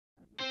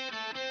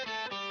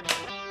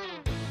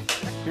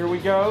Here we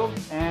go,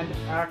 and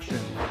action.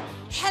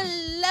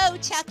 Hello,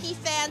 Chucky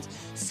fans.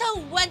 So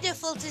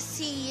wonderful to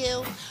see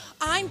you.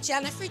 I'm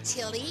Jennifer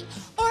Tilly,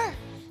 or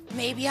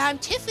maybe I'm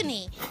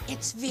Tiffany.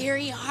 It's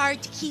very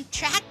hard to keep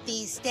track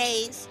these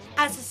days.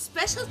 As a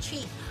special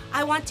treat,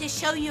 I want to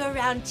show you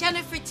around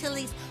Jennifer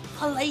Tilly's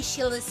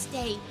palatial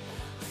estate.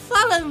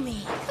 Follow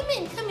me.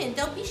 Come in,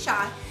 don't be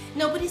shy.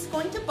 Nobody's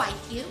going to bite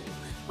you.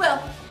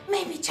 Well,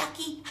 maybe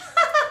Chucky.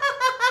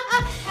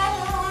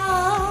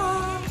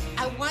 Hello.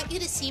 I want you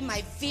to see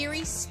my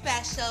very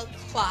special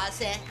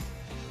closet.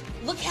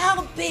 Look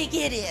how big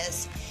it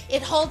is.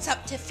 It holds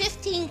up to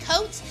 15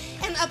 coats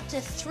and up to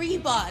 3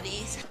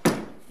 bodies.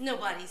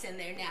 Nobody's in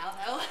there now,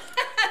 though.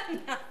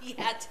 Not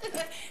yet.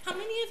 How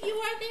many of you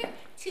are there?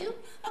 2?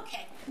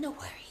 Okay, no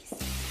worries.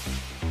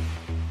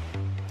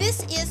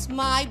 This is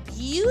my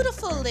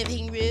beautiful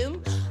living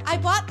room. I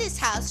bought this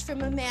house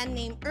from a man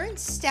named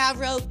Ernst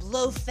Stavro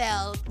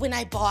Blofeld. When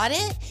I bought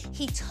it,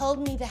 he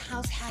told me the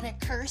house had a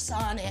curse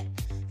on it.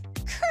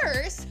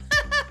 Curse?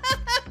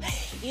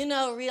 You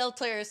know,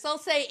 realtors, they'll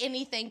say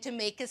anything to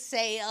make a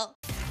sale.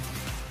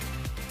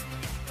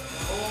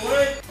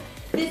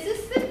 This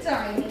is the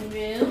dining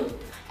room.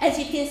 As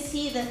you can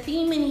see, the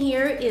theme in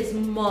here is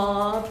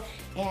mauve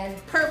and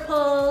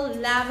purple,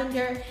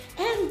 lavender,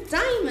 and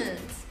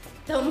diamonds.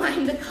 Don't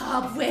mind the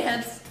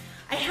cobwebs.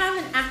 I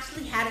haven't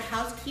actually had a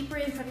housekeeper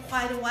in for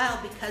quite a while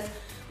because,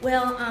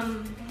 well,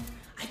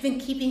 I've been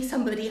keeping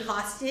somebody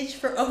hostage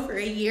for over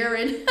a year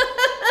and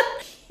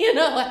you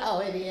know how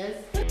it is.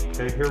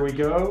 Okay, here we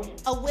go.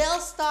 A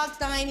well-stocked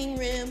dining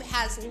room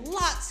has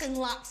lots and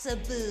lots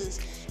of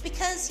booze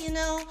because, you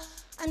know,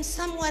 I'm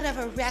somewhat of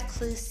a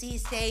recluse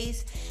these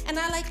days, and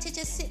I like to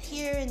just sit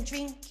here and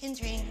drink and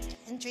drink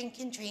and drink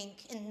and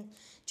drink and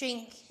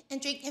drink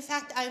and drink. In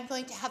fact, I'm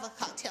going to have a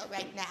cocktail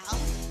right now.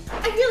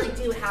 I really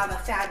do have a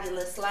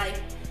fabulous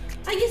life.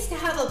 I used to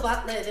have a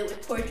butler that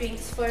would pour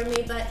drinks for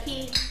me, but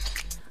he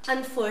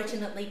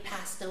unfortunately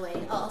passed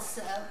away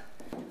also.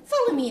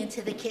 Follow me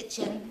into the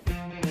kitchen.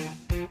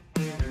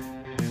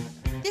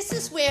 This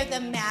is where the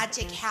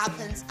magic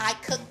happens. I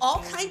cook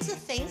all kinds of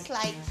things,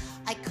 like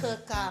I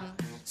cook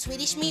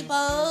Swedish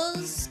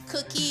meatballs,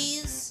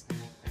 cookies,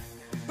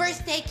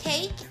 birthday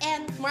cake,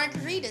 and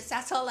margaritas.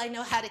 That's all I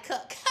know how to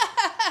cook.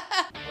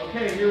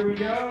 Okay, here we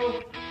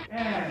go,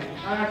 and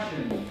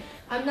action.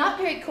 I'm not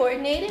very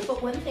coordinated,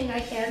 but one thing I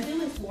can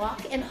do is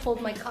walk and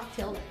hold my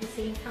cocktail at the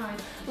same time.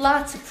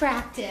 Lots of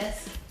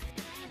practice.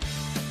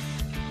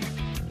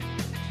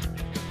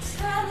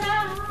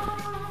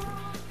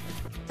 Ta-da!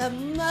 The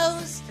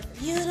most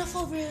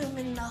beautiful room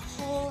in the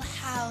whole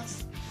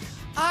house.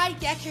 I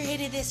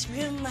decorated this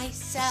room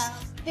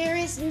myself. There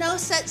is no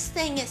such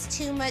thing as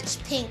too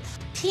much pink.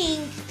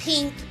 Pink,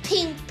 pink,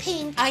 pink,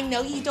 pink. I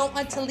know you don't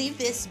want to leave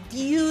this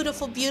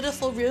beautiful,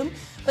 beautiful room,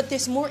 but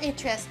there's more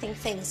interesting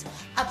things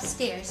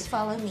upstairs.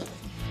 Follow me.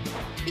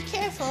 Be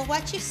careful,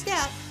 watch your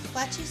step,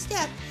 watch your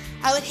step.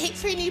 I would hate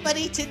for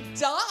anybody to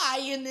die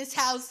in this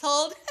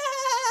household.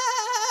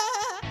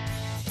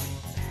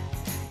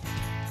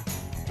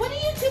 What are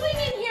you doing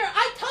in here?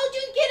 I told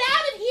you to get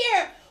out of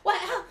here.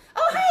 What?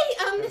 Oh,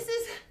 hey,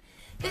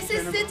 this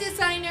is the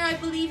designer. I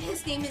believe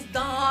his name is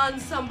Don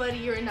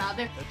somebody or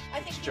another.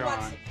 I think he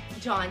wants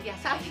John,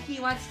 yes. I think he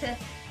wants to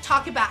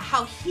talk about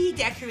how he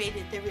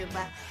decorated the room,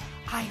 but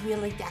I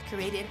really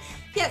decorated.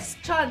 Yes,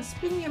 John,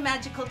 spin your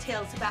magical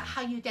tales about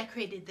how you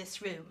decorated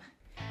this room.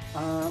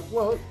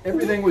 Well,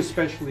 everything was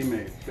specially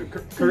made. The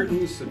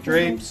curtains, the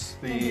drapes,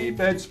 the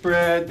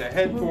bedspread, the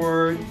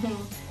headboard,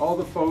 all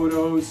the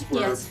photos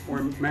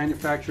were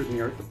manufactured in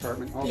the art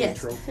department, all the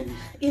trophies,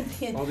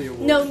 all the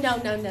awards. No.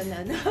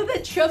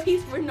 The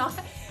trophies were not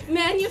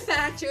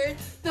manufactured.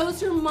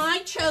 Those are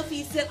my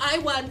trophies that I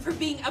won for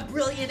being a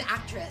brilliant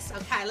actress.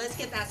 Okay, let's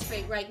get that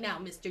straight right now,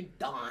 Mr.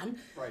 Don.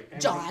 Right.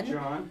 And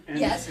John. And,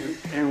 yes.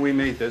 And we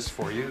made this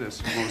for you,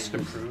 this most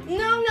improved.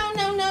 No.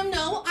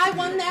 I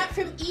won that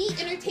from E!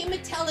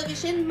 Entertainment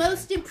Television,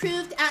 most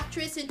improved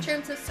actress in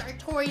terms of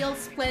sartorial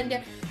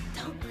splendor.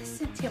 Don't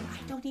listen to him.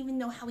 I don't even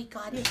know how he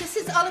got it. This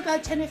is all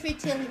about Jennifer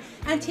Tilly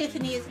and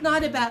Tiffany. It's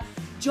not about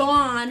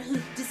John, who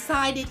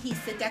decided he's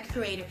the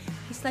decorator.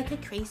 He's like a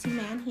crazy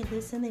man. He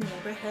lives in the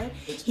neighborhood.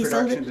 He's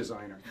production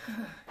designer.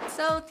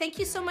 So thank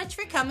you so much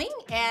for coming,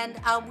 and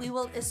we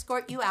will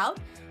escort you out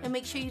and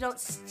make sure you don't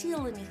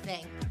steal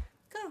anything.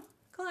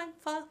 Go on,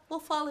 we'll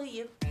follow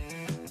you.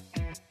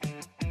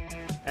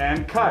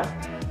 And cut.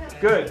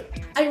 Good.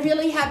 I'm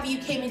really happy you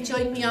came and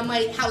joined me on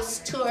my house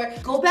tour.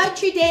 Go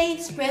about your day,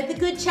 spread the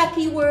good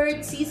Chucky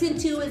word. Season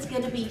 2 is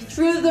going to be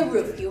through the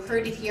roof. You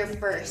heard it here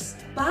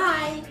first.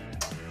 Bye.